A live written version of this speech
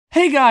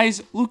Hey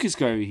guys, Lucas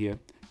Garvey here.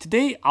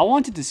 Today I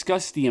want to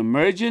discuss the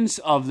emergence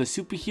of the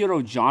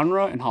superhero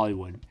genre in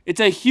Hollywood. It's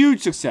a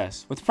huge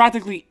success, with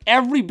practically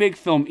every big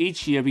film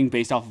each year being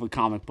based off of a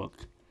comic book.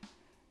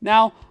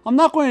 Now, I'm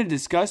not going to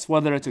discuss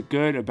whether it's a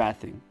good or bad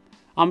thing.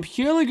 I'm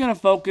purely going to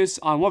focus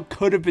on what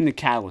could have been the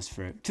catalyst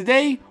for it.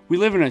 Today, we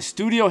live in a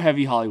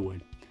studio-heavy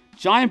Hollywood.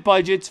 Giant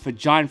budgets for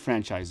giant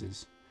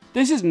franchises.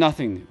 This is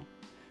nothing new.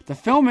 The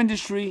film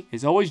industry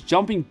is always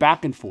jumping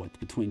back and forth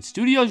between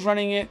studios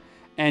running it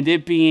and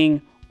it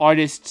being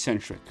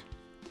artist-centric.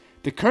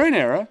 The current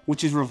era,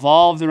 which is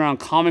revolved around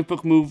comic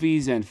book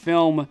movies and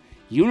film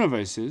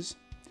universes,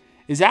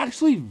 is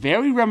actually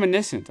very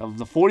reminiscent of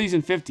the 40s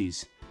and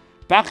 50s.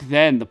 Back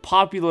then, the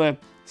popular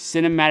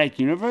cinematic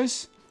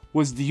universe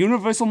was the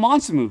Universal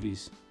monster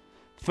movies.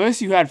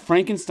 First you had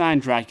Frankenstein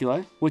and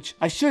Dracula, which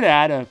I should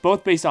add are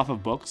both based off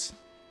of books.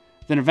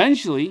 Then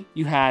eventually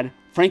you had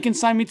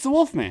Frankenstein meets the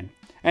Wolfman,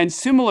 and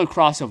similar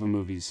crossover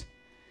movies.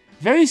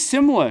 Very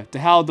similar to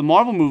how the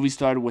Marvel movies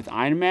started with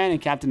Iron Man and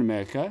Captain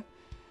America,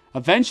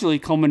 eventually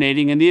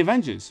culminating in the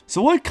Avengers.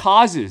 So what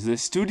causes the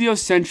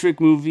studio-centric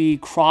movie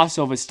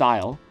crossover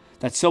style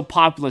that's so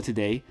popular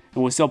today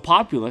and was so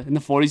popular in the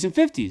 40s and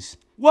 50s?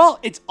 Well,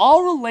 it's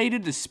all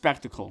related to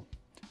spectacle.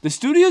 The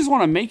studios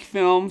want to make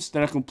films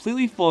that are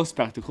completely full of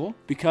spectacle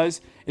because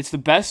it's the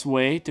best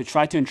way to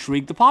try to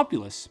intrigue the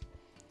populace.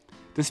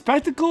 The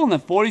spectacle in the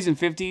 40s and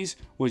 50s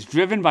was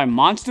driven by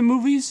monster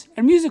movies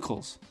and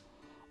musicals.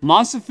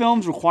 Monster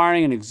films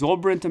requiring an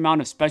exorbitant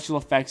amount of special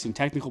effects and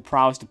technical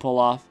prowess to pull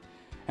off,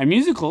 and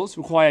musicals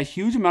require a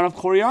huge amount of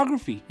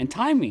choreography and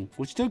timing,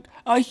 which took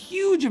a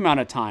huge amount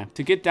of time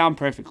to get down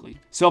perfectly.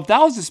 So if that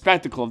was the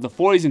spectacle of the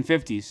 40s and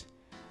 50s,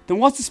 then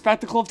what's the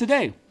spectacle of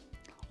today?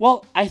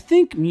 Well, I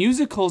think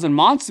musicals and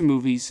monster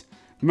movies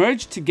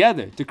merged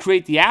together to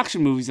create the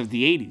action movies of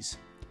the 80s.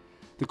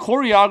 The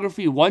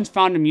choreography once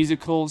found in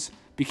musicals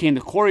became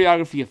the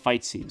choreography of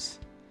fight scenes.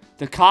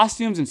 The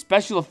costumes and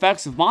special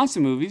effects of monster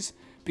movies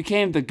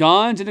became the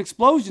guns and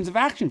explosions of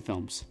action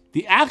films.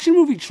 The action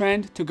movie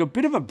trend took a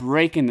bit of a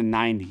break in the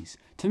 90s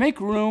to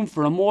make room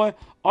for a more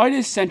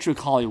artist-centric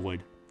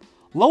Hollywood.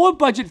 Lower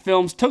budget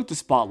films took the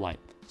spotlight,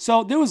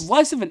 so there was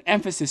less of an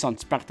emphasis on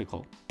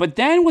spectacle. But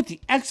then with the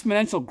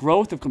exponential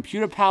growth of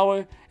computer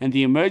power and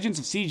the emergence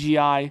of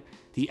CGI,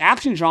 the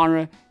action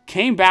genre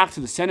came back to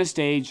the center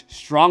stage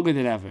stronger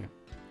than ever.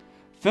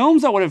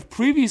 Films that would have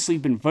previously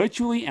been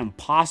virtually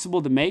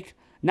impossible to make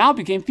now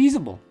became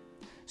feasible.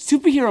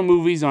 Superhero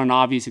movies are an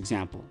obvious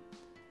example.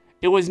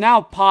 It was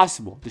now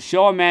possible to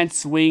show a man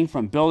swing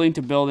from building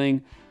to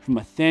building from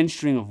a thin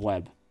string of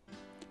web.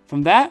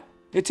 From that,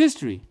 it's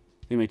history.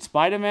 They made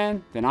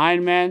Spider-Man, then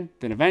Iron Man,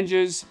 then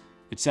Avengers,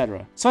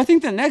 etc. So I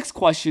think the next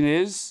question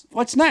is,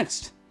 what's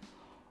next?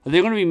 Are they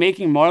going to be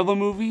making Marvel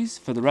movies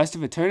for the rest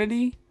of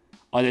eternity?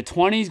 Are the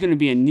 20s going to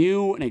be a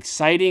new and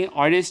exciting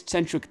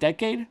artist-centric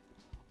decade?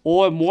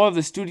 Or more of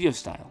the studio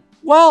style?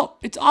 Well,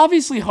 it's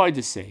obviously hard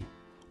to say.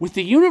 With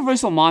the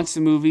Universal monster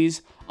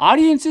movies,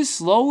 audiences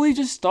slowly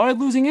just started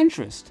losing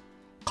interest.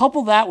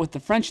 Couple that with the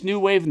French New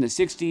Wave in the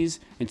 60s,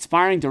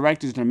 inspiring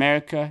directors in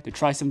America to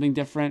try something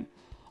different,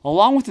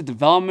 along with the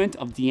development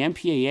of the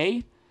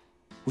MPAA,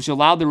 which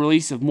allowed the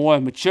release of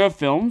more mature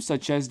films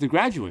such as The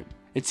Graduate.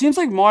 It seems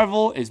like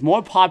Marvel is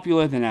more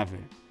popular than ever.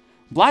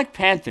 Black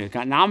Panther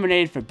got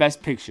nominated for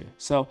Best Picture,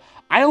 so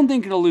I don't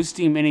think it'll lose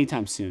steam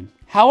anytime soon.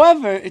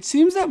 However, it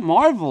seems that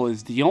Marvel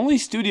is the only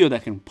studio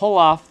that can pull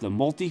off the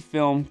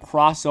multi-film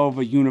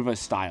crossover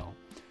universe style.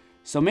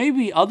 So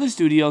maybe other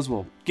studios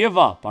will give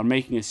up on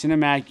making a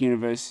cinematic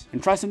universe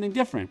and try something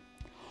different.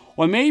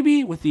 Or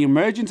maybe with the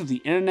emergence of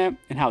the internet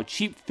and how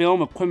cheap film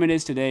equipment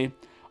is today,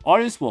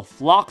 artists will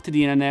flock to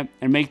the internet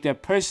and make their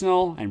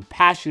personal and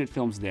passionate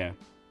films there.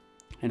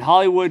 And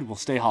Hollywood will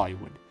stay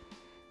Hollywood.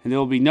 And there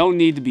will be no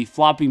need to be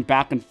flopping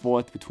back and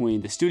forth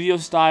between the studio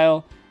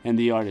style and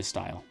the artist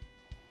style.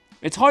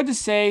 It's hard to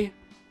say,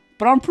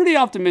 but I'm pretty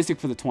optimistic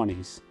for the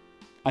 20s.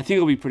 I think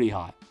it'll be pretty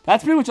hot.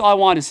 That's pretty much all I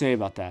wanted to say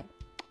about that.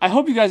 I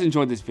hope you guys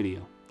enjoyed this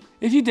video.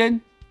 If you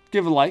did,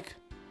 give a like.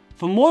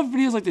 For more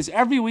videos like this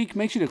every week,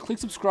 make sure to click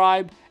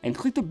subscribe and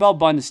click the bell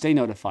button to stay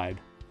notified.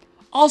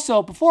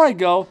 Also, before I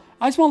go,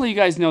 I just want to let you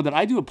guys know that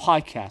I do a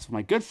podcast with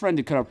my good friend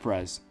Dakota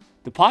Perez.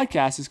 The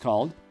podcast is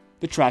called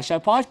The Trash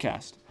Out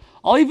Podcast.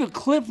 I'll leave a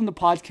clip from the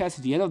podcast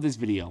at the end of this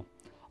video.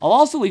 I'll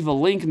also leave a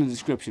link in the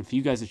description for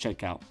you guys to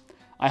check out.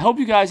 I hope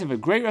you guys have a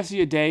great rest of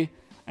your day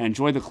and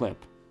enjoy the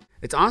clip.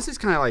 It's honestly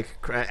kind of like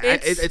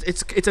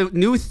it's a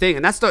new thing,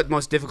 and that's the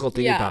most difficult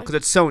thing about because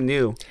it's so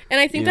new. And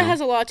I think that has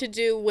a lot to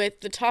do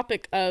with the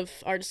topic of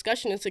our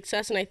discussion and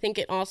success. And I think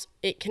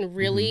it can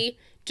really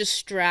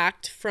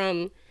distract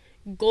from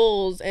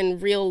goals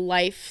and real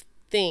life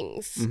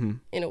things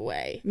in a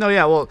way. No,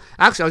 yeah. Well,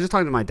 actually, I was just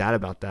talking to my dad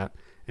about that,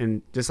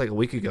 and just like a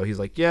week ago, he's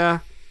like, "Yeah,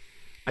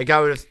 I got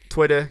rid of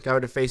Twitter, got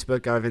rid of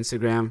Facebook, got rid of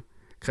Instagram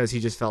because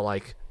he just felt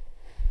like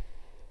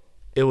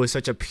it was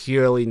such a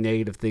purely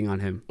negative thing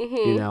on him,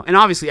 you know? And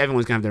obviously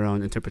everyone's gonna have their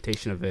own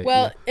interpretation of it.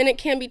 Well, you know? And it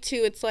can be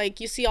too, it's like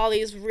you see all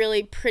these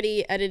really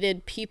pretty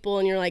edited people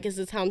and you're like, is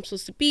this how I'm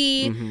supposed to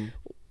be?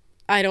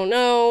 I don't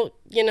know,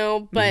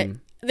 but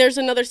there's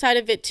another side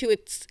of it too.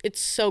 It's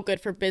so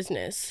good for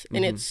business,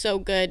 and it's so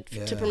good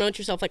to promote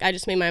yourself. Like, I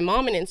just made my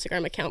mom an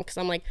Instagram account because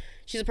I'm like,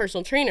 she's a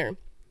personal trainer.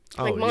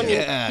 Like, Mom,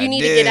 you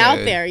need to get out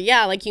there.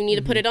 Yeah, like, you need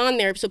to put it on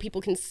there so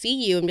people can see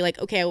you and be like,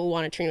 okay, I will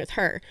want to train with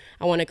her.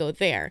 I want to go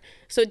there.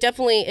 So it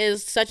definitely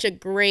is such a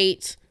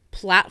great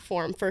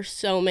platform for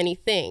so many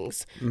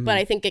things. But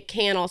I think it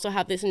can also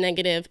have this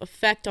negative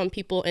effect on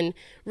people and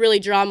really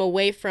draw them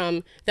away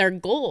from their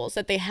goals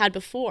that they had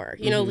before.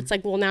 It's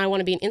like, well, now I want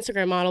to be an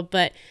Instagram model,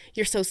 but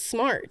you're so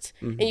smart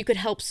and you could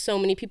help so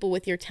many people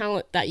with your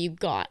talent that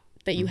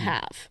you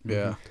have.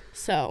 Yeah.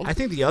 So I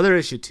think the other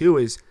issue too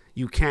is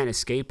you can't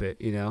escape it,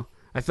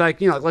 I feel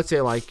like, let's say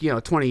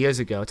 20 years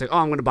ago, it's like, oh,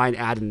 I'm going to buy an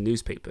ad in the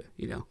newspaper,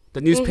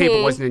 The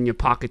newspaper wasn't in your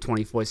pocket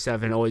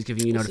 24/7, always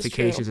giving you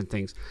notifications and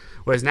things.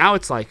 Whereas now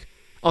it's like,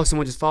 oh,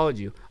 someone just followed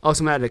you. Oh,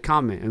 someone added a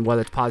comment. And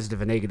whether it's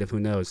positive or negative, who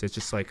knows? It's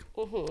just like,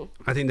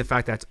 I think the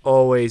fact that it's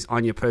always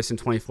on your person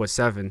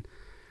 24/7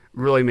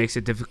 really makes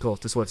it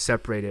difficult to sort of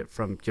separate it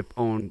from your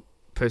own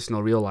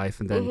personal real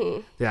life and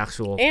then the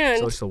actual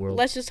social world.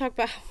 Let's just talk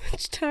about how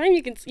much time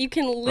you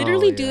can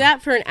literally do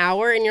that for an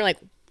hour, and you're like,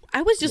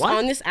 I was just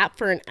on this app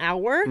for an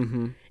hour.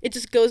 It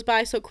just goes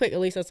by so quick. At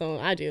least that's what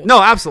I do. No,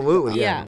 absolutely. Yeah.